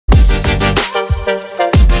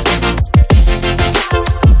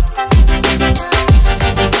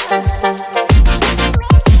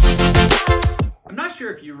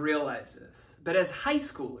but as high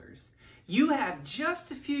schoolers, you have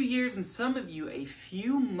just a few years and some of you a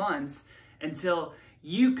few months until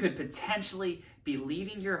you could potentially be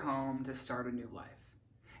leaving your home to start a new life.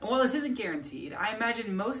 And while this isn't guaranteed, I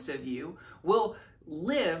imagine most of you will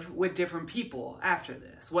live with different people after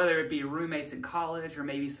this, whether it be roommates in college or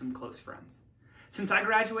maybe some close friends. Since I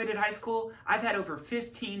graduated high school, I've had over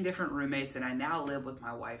 15 different roommates, and I now live with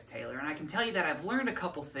my wife, Taylor. And I can tell you that I've learned a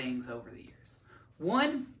couple things over the years.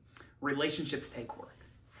 One, relationships take work.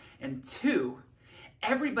 And two,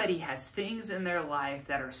 everybody has things in their life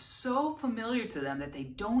that are so familiar to them that they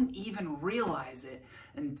don't even realize it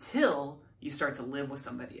until you start to live with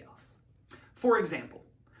somebody else. For example,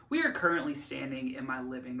 we are currently standing in my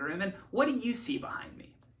living room, and what do you see behind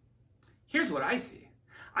me? Here's what I see.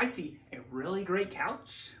 I see a really great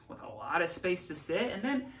couch with a lot of space to sit, and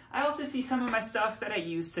then I also see some of my stuff that I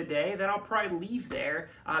used today that I'll probably leave there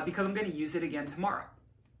because I'm going to use it again tomorrow.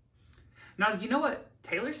 Now, you know what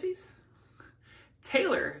Taylor sees?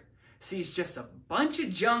 Taylor sees just a bunch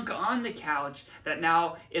of junk on the couch that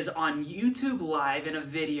now is on YouTube Live in a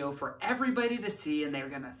video for everybody to see, and they're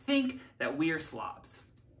going to think that we are slobs.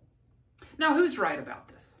 Now, who's right about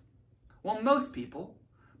this? Well, most people,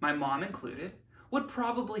 my mom included, would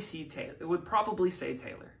probably say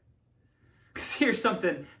Taylor. Because here's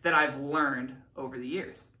something that I've learned over the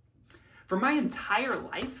years. For my entire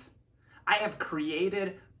life, I have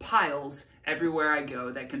created piles everywhere I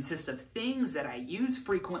go that consist of things that I use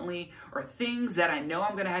frequently or things that I know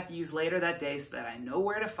I'm going to have to use later that day so that I know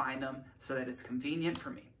where to find them so that it's convenient for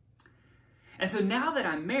me. And so now that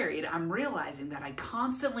I'm married, I'm realizing that I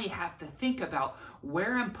constantly have to think about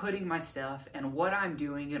where I'm putting my stuff and what I'm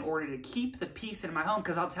doing in order to keep the peace in my home.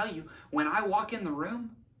 Because I'll tell you, when I walk in the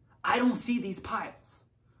room, I don't see these piles.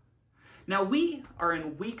 Now, we are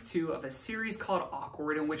in week 2 of a series called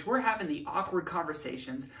Awkward, in which we're having the awkward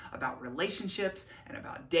conversations about relationships and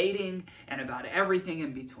about dating and about everything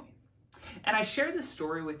in between. And I share this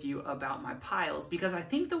story with you about my piles because I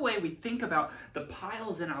think the way we think about the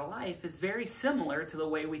piles in our life is very similar to the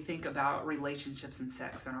way we think about relationships and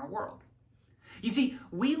sex in our world. You see,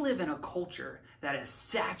 we live in a culture that is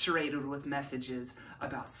saturated with messages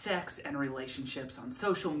about sex and relationships on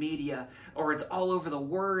social media, or it's all over the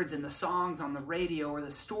words and the songs on the radio or the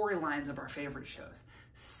storylines of our favorite shows.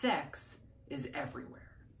 Sex is everywhere.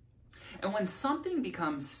 And when something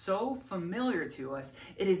becomes so familiar to us,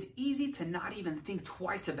 it is easy to not even think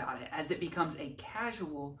twice about it as it becomes a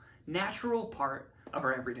casual, natural part of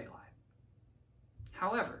our everyday life.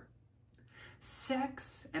 However,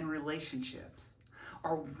 sex and relationships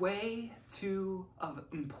are way too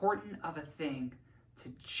important of a thing to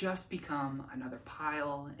just become another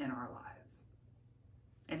pile in our lives.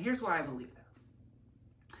 And here's why I believe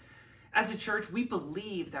that. As a church, we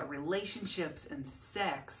believe that relationships and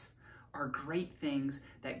sex are great things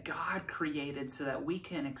that God created so that we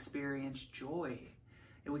can experience joy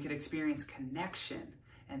and we can experience connection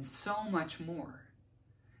and so much more.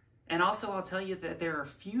 And also, I'll tell you that there are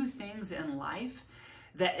few things in life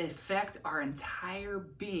that affect our entire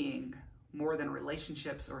being more than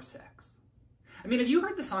relationships or sex. I mean, have you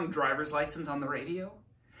heard the song Driver's License on the radio?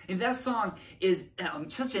 And that song is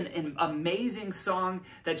such an amazing song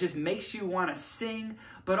that just makes you want to sing,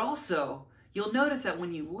 but also you'll notice that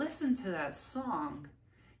when you listen to that song,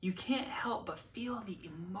 you can't help but feel the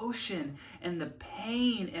emotion and the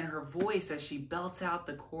pain in her voice as she belts out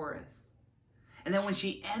the chorus. And then when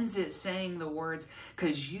she ends it saying the words,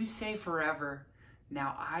 "'Cause you say forever,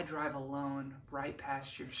 now I drive alone right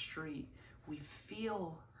past your street," we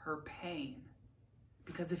feel her pain.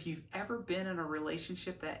 Because if you've ever been in a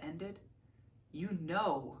relationship that ended, you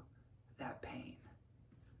know that pain.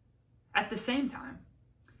 At the same time,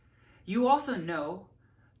 you also know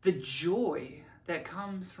the joy that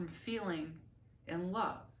comes from feeling in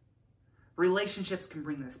love. Relationships can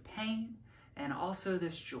bring this pain and also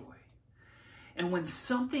this joy. And when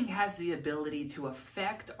something has the ability to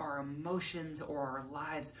affect our emotions or our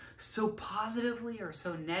lives so positively or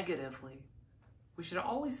so negatively, we should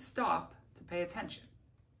always stop to pay attention.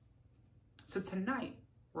 So tonight,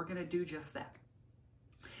 we're going to do just that.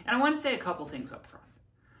 And I want to say a couple things up front.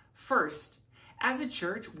 First, as a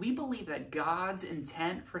church, we believe that God's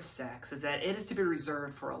intent for sex is that it is to be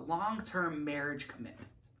reserved for a long-term marriage commitment.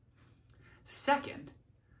 Second,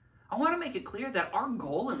 I want to make it clear that our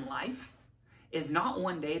goal in life is not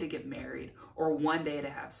one day to get married or one day to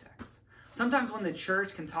have sex. Sometimes when the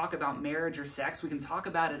church can talk about marriage or sex, we can talk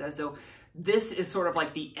about it as though this is sort of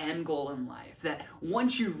like the end goal in life, that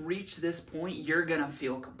once you reach this point, you're going to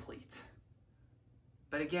feel complete.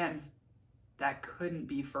 But again, that couldn't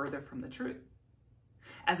be further from the truth.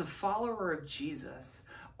 As a follower of Jesus,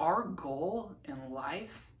 our goal in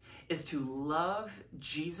life is to love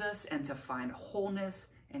Jesus and to find wholeness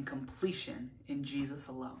and completion in Jesus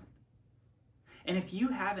alone. And if you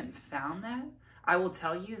haven't found that, I will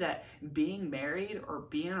tell you that being married or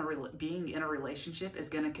being in a relationship is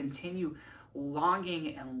going to continue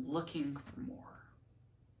longing and looking for more.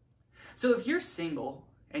 So if you're single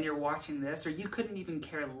and you're watching this, or you couldn't even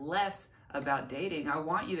care less about dating, I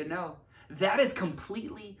want you to know that is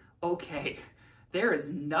completely okay. There is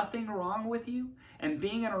nothing wrong with you, and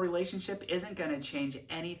being in a relationship isn't going to change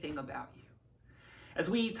anything about you. As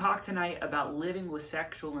we talk tonight about living with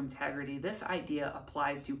sexual integrity, this idea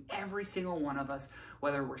applies to every single one of us,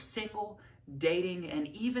 whether we're single, dating, and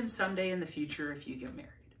even someday in the future if you get married.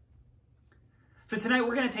 So tonight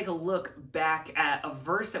we're going to take a look back at a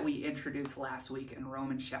verse that we introduced last week in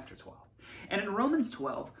Romans chapter 12. And in Romans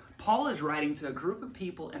 12, Paul is writing to a group of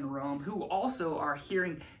people in Rome who also are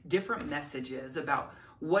hearing different messages about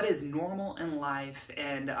what is normal in life,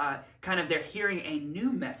 and they're hearing a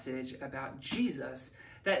new message about Jesus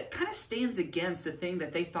that kind of stands against the thing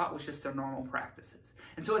that they thought was just their normal practices.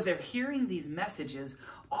 And so as they're hearing these messages,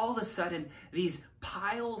 all of a sudden these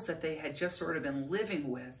piles that they had just sort of been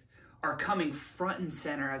living with are coming front and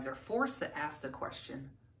center as they're forced to ask the question,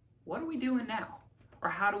 what are we doing now? Or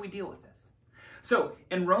how do we deal with this? So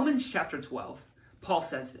in Romans chapter 12, Paul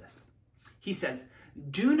says this. He says,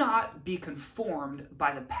 "Do not be conformed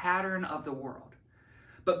by the pattern of the world,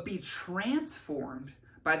 but be transformed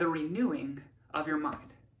by the renewing of your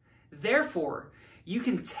mind. Therefore, you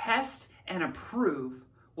can test and approve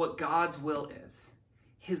what God's will is,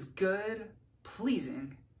 his good,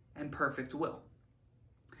 pleasing, and perfect will."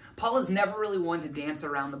 Paul is never really one to dance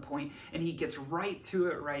around the point, and he gets right to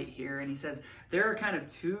it right here, and he says there are kind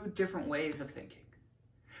of two different ways of thinking.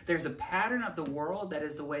 There's a pattern of the world that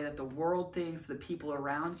is the way that the world thinks, the people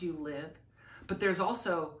around you live. But there's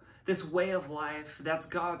also this way of life that's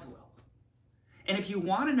God's will. And if you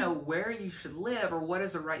want to know where you should live or what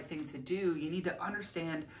is the right thing to do, you need to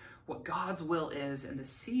understand what God's will is and to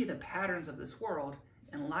see the patterns of this world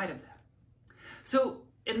in light of that. So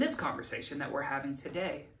in this conversation that we're having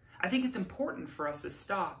today, I think it's important for us to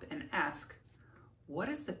stop and ask, what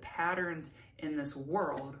is the patterns in this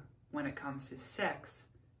world when it comes to sex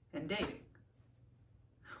and dating?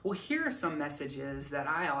 Well, here are some messages that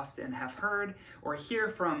I often have heard or hear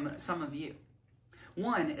from some of you.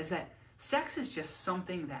 One is that sex is just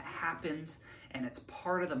something that happens and it's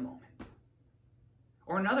part of the moment.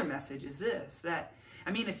 Or another message is this, that,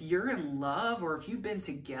 if you're in love or if you've been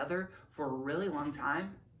together for a really long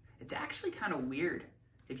time, it's actually kind of weird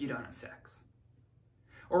if you don't have sex.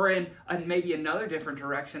 Or in maybe another different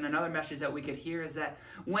direction, another message that we could hear is that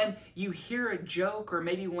when you hear a joke or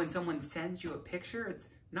maybe when someone sends you a picture, it's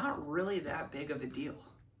not really that big of a deal.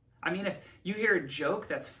 If you hear a joke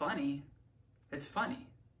that's funny, it's funny.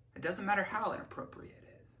 It doesn't matter how inappropriate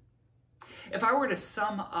it is. If I were to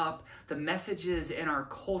sum up the messages in our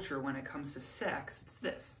culture when it comes to sex, it's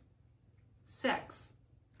this. Sex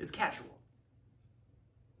is casual.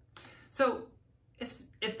 So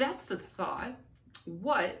if that's the thought,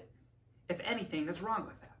 what, if anything, is wrong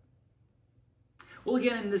with that? Well,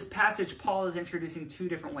 again, in this passage, Paul is introducing two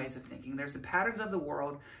different ways of thinking. There's the patterns of the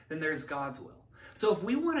world, then there's God's will. So if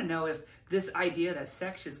we want to know if this idea that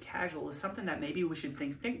sex is casual is something that maybe we should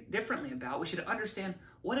think differently about, we should understand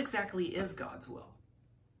what exactly is God's will.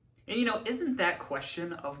 And isn't that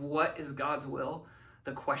question of what is God's will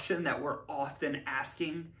the question that we're often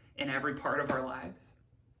asking in every part of our lives?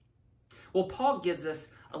 Well, Paul gives us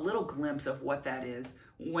a little glimpse of what that is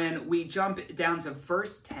when we jump down to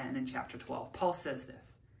verse 10 in chapter 12. Paul says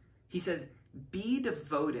this. He says, "Be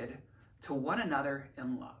devoted to one another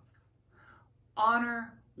in love.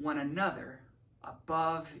 Honor one another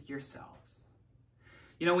above yourselves."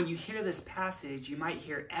 When you hear this passage, you might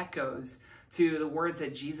hear echoes to the words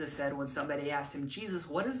that Jesus said when somebody asked him, "Jesus,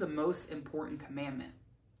 what is the most important commandment?"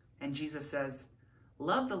 And Jesus says,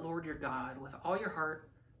 "Love the Lord your God with all your heart,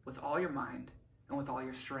 with all your mind, and with all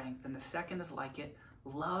your strength." And the second is like it,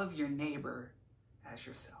 love your neighbor as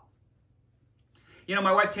yourself.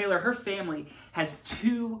 My wife Taylor, her family has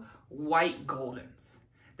two white Goldens.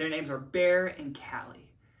 Their names are Bear and Callie.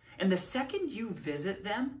 And the second you visit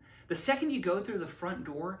them, the second you go through the front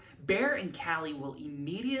door, Bear and Callie will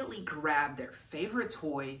immediately grab their favorite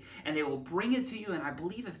toy and they will bring it to you. And I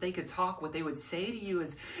believe if they could talk, what they would say to you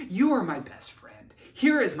is, "You are my best friend.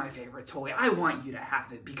 Here is my favorite toy. I want you to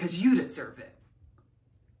have it because you deserve it."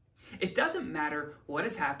 It doesn't matter what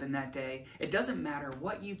has happened that day. It doesn't matter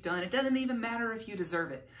what you've done. It doesn't even matter if you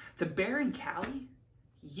deserve it. To Bear and Callie,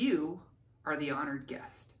 you are the honored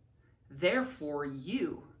guest. Therefore,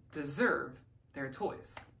 you deserve their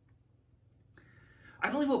toys. I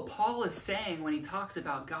believe what Paul is saying when he talks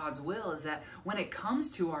about God's will is that when it comes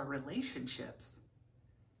to our relationships,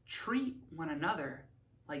 treat one another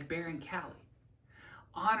like Bear and Callie.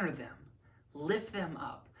 Honor them, lift them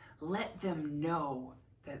up, let them know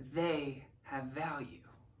that they have value.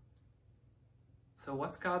 So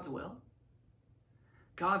what's God's will?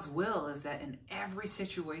 God's will is that in every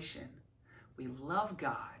situation, we love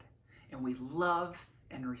God and we love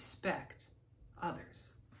and respect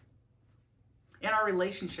others. In our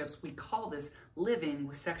relationships, we call this living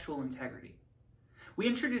with sexual integrity. We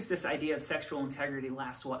introduced this idea of sexual integrity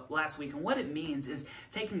last week, and what it means is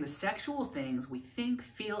taking the sexual things we think,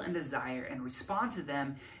 feel, and desire and respond to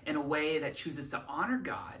them in a way that chooses to honor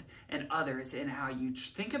God and others in how you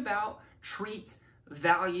think about, treat,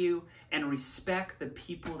 value, and respect the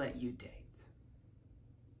people that you date.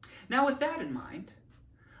 Now, with that in mind,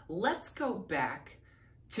 let's go back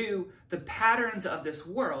to the patterns of this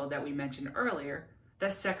world that we mentioned earlier,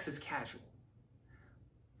 that sex is casual.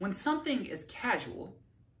 When something is casual,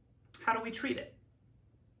 how do we treat it?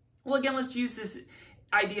 Well, again, let's use this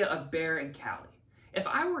idea of Bear and Callie. If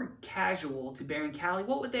I were casual to Bear and Callie,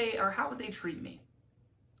 how would they treat me?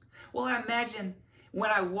 Well, I imagine when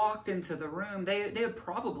I walked into the room, they would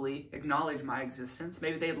probably acknowledge my existence.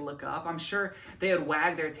 Maybe they'd look up. I'm sure they would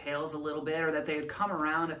wag their tails a little bit, or that they would come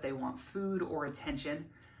around if they want food or attention.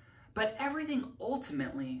 But everything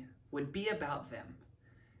ultimately would be about them,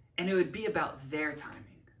 and it would be about their timing.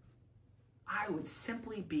 I would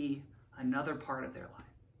simply be another part of their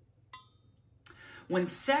life. When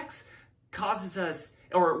sex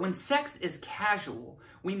when sex is casual,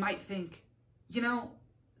 we might think,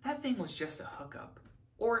 that thing was just a hookup,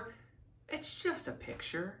 or it's just a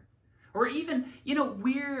picture, or even,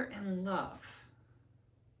 we're in love.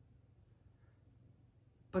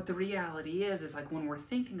 But the reality is like when we're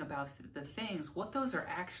thinking about the things, what those are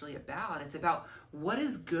actually about, it's about what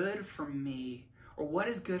is good for me or what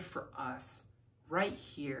is good for us right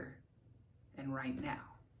here and right now.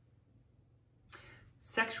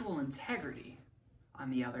 Sexual integrity, on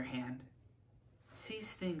the other hand,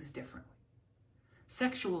 sees things differently.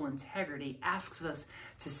 Sexual integrity asks us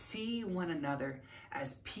to see one another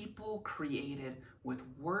as people created with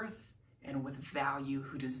worth and with value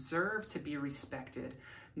who deserve to be respected,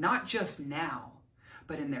 not just now,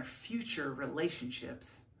 but in their future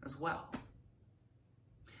relationships as well.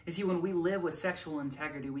 You see, when we live with sexual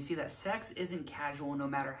integrity, we see that sex isn't casual no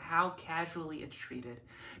matter how casually it's treated,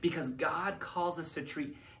 because God calls us to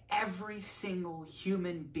treat every single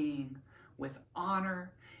human being with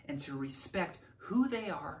honor and to respect who they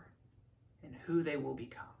are and who they will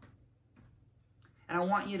become. And I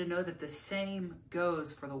want you to know that the same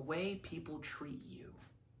goes for the way people treat you.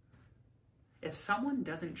 If someone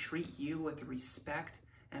doesn't treat you with respect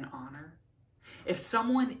and honor, if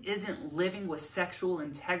someone isn't living with sexual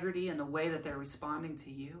integrity in the way that they're responding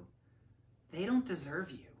to you, they don't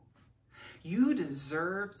deserve you. You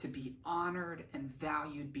deserve to be honored and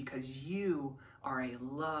valued because you are a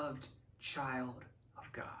loved child of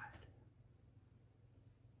God.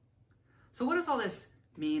 So what does all this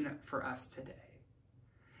mean for us today?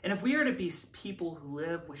 And if we are to be people who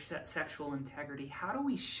live with sexual integrity, how do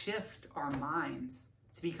we shift our minds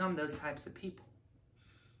to become those types of people?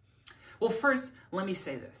 Well, first, let me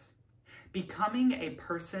say this. Becoming a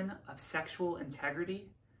person of sexual integrity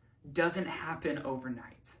doesn't happen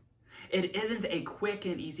overnight. It isn't a quick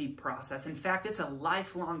and easy process. In fact, it's a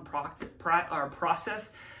lifelong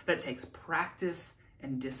process that takes practice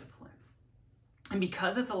and discipline. And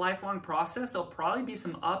because it's a lifelong process, there'll probably be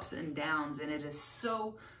some ups and downs, and it is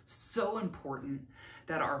so, so important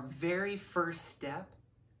that our very first step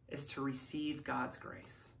is to receive God's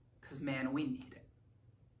grace, because man, we need it.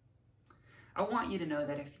 I want you to know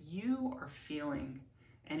that if you are feeling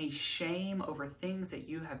any shame over things that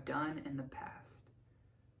you have done in the past,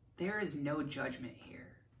 there is no judgment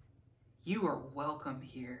here. You are welcome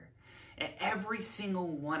here. And every single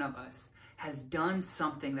one of us has done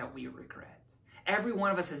something that we regret. Every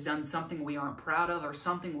one of us has done something we aren't proud of, or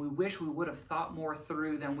something we wish we would have thought more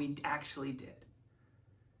through than we actually did.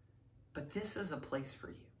 But this is a place for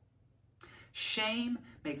you. Shame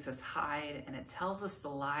makes us hide, and it tells us the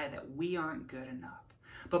lie that we aren't good enough.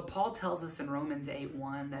 But Paul tells us in Romans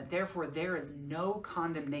 8:1 that therefore there is no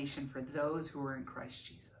condemnation for those who are in Christ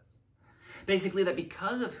Jesus. Basically, that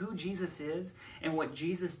because of who Jesus is and what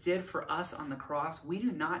Jesus did for us on the cross, we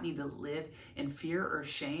do not need to live in fear or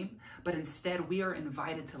shame, but instead we are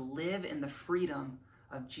invited to live in the freedom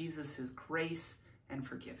of Jesus' grace and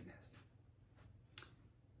forgiveness.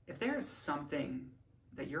 If there is something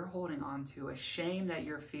that you're holding on to, a shame that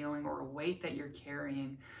you're feeling, or a weight that you're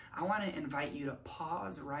carrying, I want to invite you to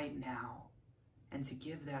pause right now and to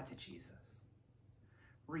give that to Jesus.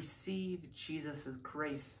 Receive Jesus'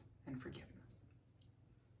 grace and forgiveness.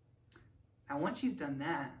 Now, once you've done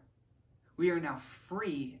that, we are now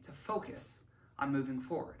free to focus on moving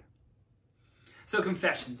forward. So,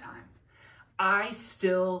 confession time. I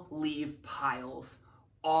still leave piles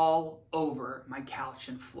all over my couch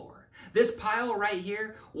and floor. This pile right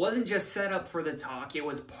here wasn't just set up for the talk, it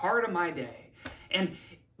was part of my day. And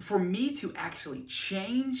for me to actually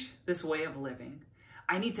change this way of living,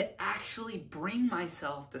 I need to actually bring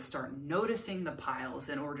myself to start noticing the piles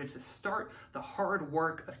in order to start the hard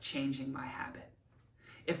work of changing my habit.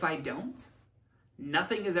 If I don't,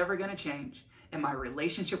 nothing is ever going to change, and my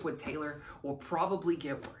relationship with Taylor will probably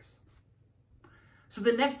get worse. So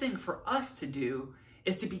the next thing for us to do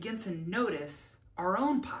is to begin to notice our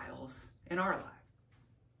own piles in our life.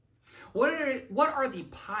 What are the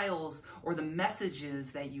piles or the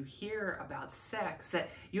messages that you hear about sex that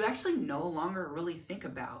you actually no longer really think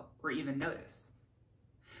about or even notice?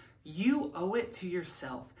 You owe it to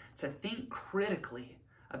yourself to think critically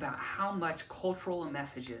about how much cultural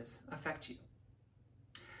messages affect you.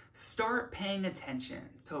 Start paying attention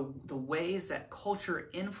to the ways that culture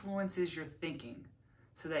influences your thinking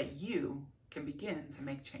so that you can begin to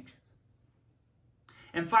make changes.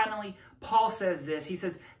 And finally, Paul says this. He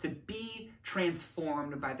says to be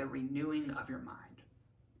transformed by the renewing of your mind.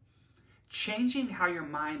 Changing how your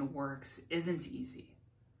mind works isn't easy.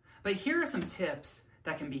 But here are some tips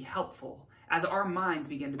that can be helpful as our minds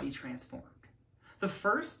begin to be transformed. The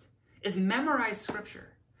first is memorize scripture.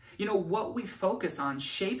 You know, what we focus on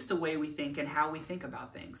shapes the way we think and how we think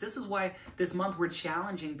about things. This is why this month we're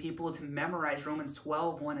challenging people to memorize Romans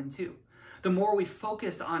 12, 1 and 2. The more we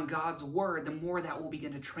focus on God's word, the more that will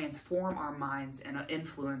begin to transform our minds and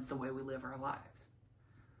influence the way we live our lives.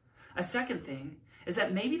 A second thing is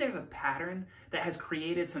that maybe there's a pattern that has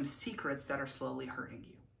created some secrets that are slowly hurting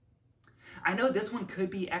you. I know this one could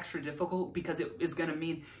be extra difficult because it is going to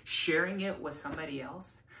mean sharing it with somebody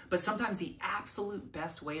else. But sometimes the absolute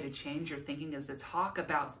best way to change your thinking is to talk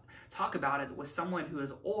about it with someone who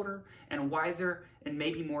is older and wiser and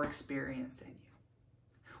maybe more experienced than you.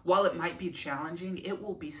 While it might be challenging, it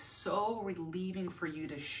will be so relieving for you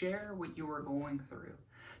to share what you are going through,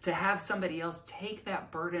 to have somebody else take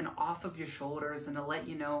that burden off of your shoulders and to let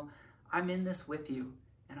you know, I'm in this with you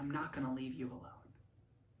and I'm not going to leave you alone.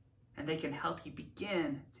 And they can help you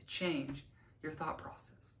begin to change your thought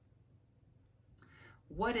process.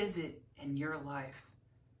 What is it in your life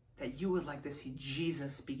that you would like to see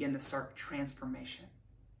Jesus begin to start transformation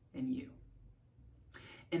in you?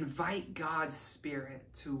 Invite God's Spirit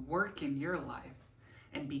to work in your life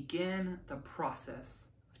and begin the process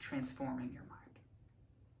of transforming your mind.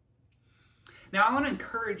 Now, I want to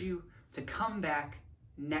encourage you to come back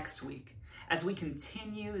next week as we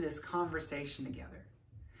continue this conversation together.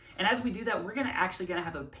 And as we do that, we're actually going to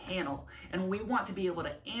have a panel, and we want to be able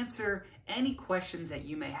to answer any questions that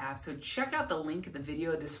you may have. So check out the link in the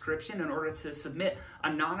video description in order to submit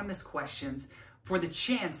anonymous questions for the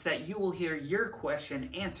chance that you will hear your question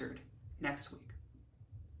answered next week.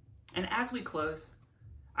 And as we close,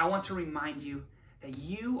 I want to remind you that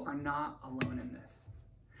you are not alone in this.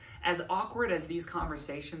 As awkward as these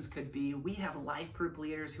conversations could be, we have life group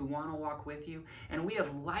leaders who want to walk with you, and we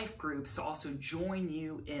have life groups to also join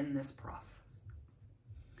you in this process.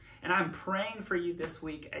 And I'm praying for you this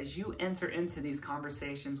week as you enter into these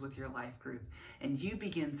conversations with your life group, and you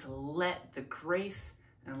begin to let the grace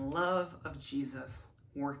and love of Jesus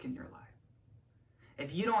work in your life.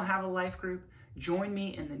 If you don't have a life group, join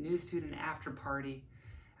me in the New Student After Party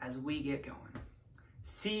as we get going.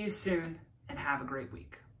 See you soon, and have a great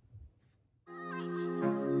week.